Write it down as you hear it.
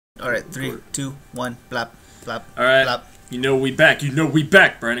Alright, 3, 2, 1, blap, blap, Alright. blap. You know we back. You know we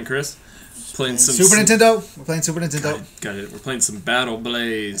back, Brian and Chris. Playing some Super Nintendo. We're playing Super Nintendo. Got it. We're playing some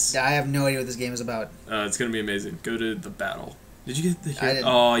Battleblaze. I have no idea what this game is about. It's gonna be amazing. Go to the battle. Did you get the I hero? didn't.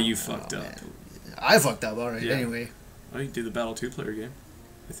 Oh, you fucked up. Man. I fucked up. Alright, Yeah. anyway. Oh, you do the battle 2-player game,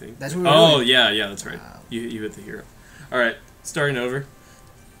 I think. That's what we're doing. Yeah, that's right. Wow. You hit the hero. Alright, starting over.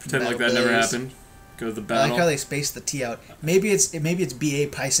 Pretend like that never Battleblaze. happened. Go to the I battle. like how they spaced the T out. Maybe it's BA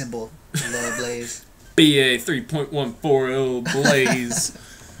pi symbol. Lower Blaze. BA 3.140 Blaze.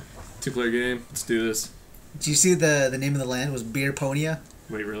 2-player game. Let's do this. Did you see the name of the land was Beerponia?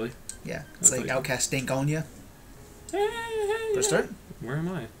 Wait, really? Yeah, it's I like thought Outcast Stankonia. Hey, First start? Where am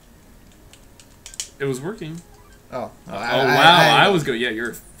I? It was working. Oh, I was going. Yeah,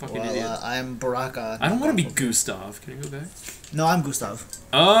 you're a fucking idiot. I'm Baraka. I don't want to be Gustav. Can I go back? No, I'm Gustav.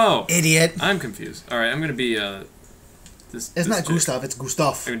 Oh! Idiot. I'm confused. Alright, I'm going to be, this It's not chick. Gustav, it's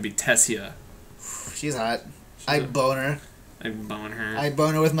Gustav. I'm going to be Tessia. She's hot. I bone her. I bone her. I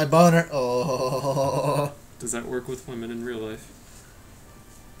bone her with my boner. Oh. Does that work with women in real life?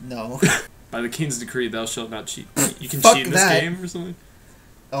 No. By the king's decree, thou shalt not cheat. You can Fuck cheat in this that. game or something?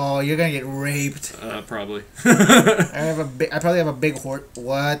 Oh, you're gonna get raped. Probably. I probably have a big hort.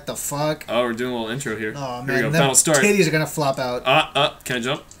 What the fuck? Oh, we're doing a little intro here. Oh Here we man, go. them Battle start. titties are gonna flop out. Can I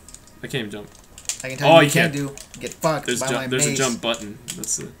jump? I can't even jump. I can tell you Oh, what you you can't can't. do. Get fucked There's by my there's a mace. jump button.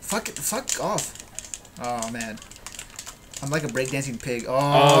 That's it. Fuck off. Oh man. I'm like a breakdancing pig. Oh,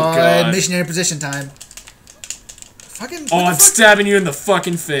 God. missionary position time. Fucking. Oh, I'm stabbing you in the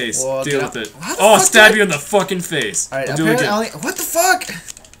fucking face. Well, Deal dude, with it. how the Oh, fuck stab did I- you in the fucking face. Alright, I'll do it apparently again. what the fuck?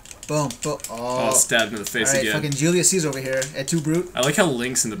 Boom, boom. Oh, Oh, stabbed in the face alright, again. fucking Julius Caesar over here at 2 Brute, I like how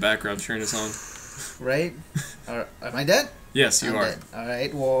Link's in the background cheering us on. right? Am I dead? Yes, you I'm are. dead.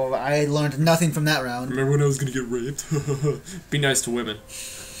 Alright, well, I learned nothing from that round. Remember when I was gonna get raped? Be nice to women.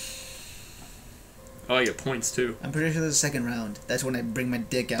 Oh, I get points too. I'm pretty sure there's a second round. That's when I bring my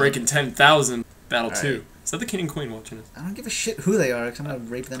dick out. Breaking 10,000. Battle Alright. 2. Is that the king and queen watching us? I don't give a shit who they are, because I'm gonna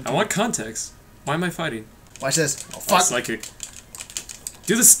rape them. I want context. Why am I fighting? Watch this. Oh, Oh, fuck. psychic.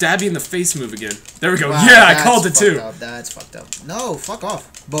 Do the stabby in the face move again. There we go. Wow, Yeah, I that's called it too. fucked up. That's fucked up. No, fuck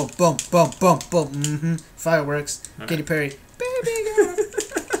off. Boom, boom, boom, boom, boom. Mm-hmm. Fireworks. Alright. Katy Perry. Baby girl.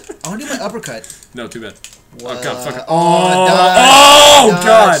 I want to do my uppercut. No, too bad. What? Oh, God, fuck it. Oh, Oh, dodge.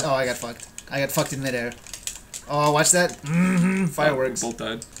 God. Oh, I got fucked. I got fucked in midair. Oh, watch that. Mm-hmm. Fireworks. Both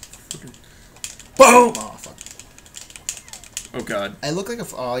died. Boom. Oh, fuck. Oh, God. I look like a.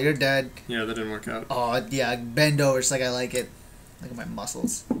 Oh, you're dead. Yeah, that didn't work out. Oh, yeah. Bend over just like I like it. Look at my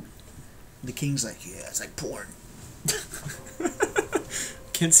muscles. The king's like, yeah, it's like porn.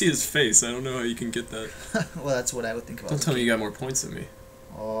 Can't see his face. I don't know how you can get that. Well, that's what I would think about. Don't tell me you got more points than me.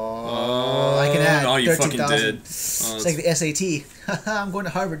 Oh, I can add. Oh, you fucking 13,000. did. Oh, It's like the SAT. I'm going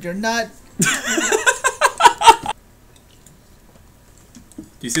to Harvard. You're not.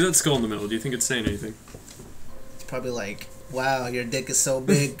 Do you see that skull in the middle? Do you think it's saying anything? It's probably like, wow, your dick is so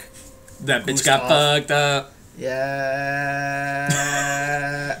big. That bitch Gustav. got fucked up. Yeah.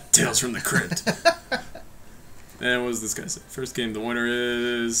 Tales from the Crypt. And what does this guy say? First game, the winner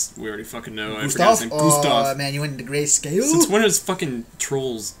is... We already fucking know. I forgot his Gustav? name. Gustav. Oh, man, you went into grayscale. Since when is fucking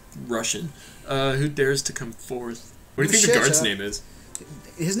trolls Russian? Who dares to come forth? What do you think the Shit, guard's yeah. name is?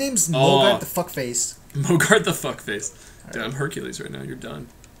 His name's Oh. Mogart the fuckface. Mogart the fuckface. Dude, I'm Hercules right now. You're done.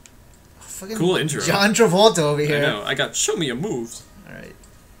 Fucking Cool intro. John Travolta over I here. know. I got show me your moves. Alright.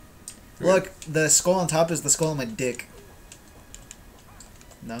 Look, the skull on top is the skull on my dick.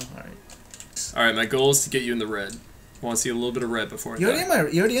 No? Alright. Alright, my goal is to get you in the red. I want to see a little bit of red before I You're die.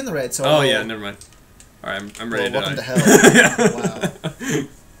 already in the red, so... Oh, yeah, never mind. Alright, I'm ready Well, to welcome die. to hell.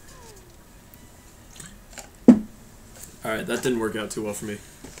 Wow. Alright, that didn't work out too well for me.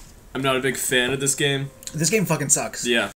 I'm not a big fan of this game. This game fucking sucks. Yeah.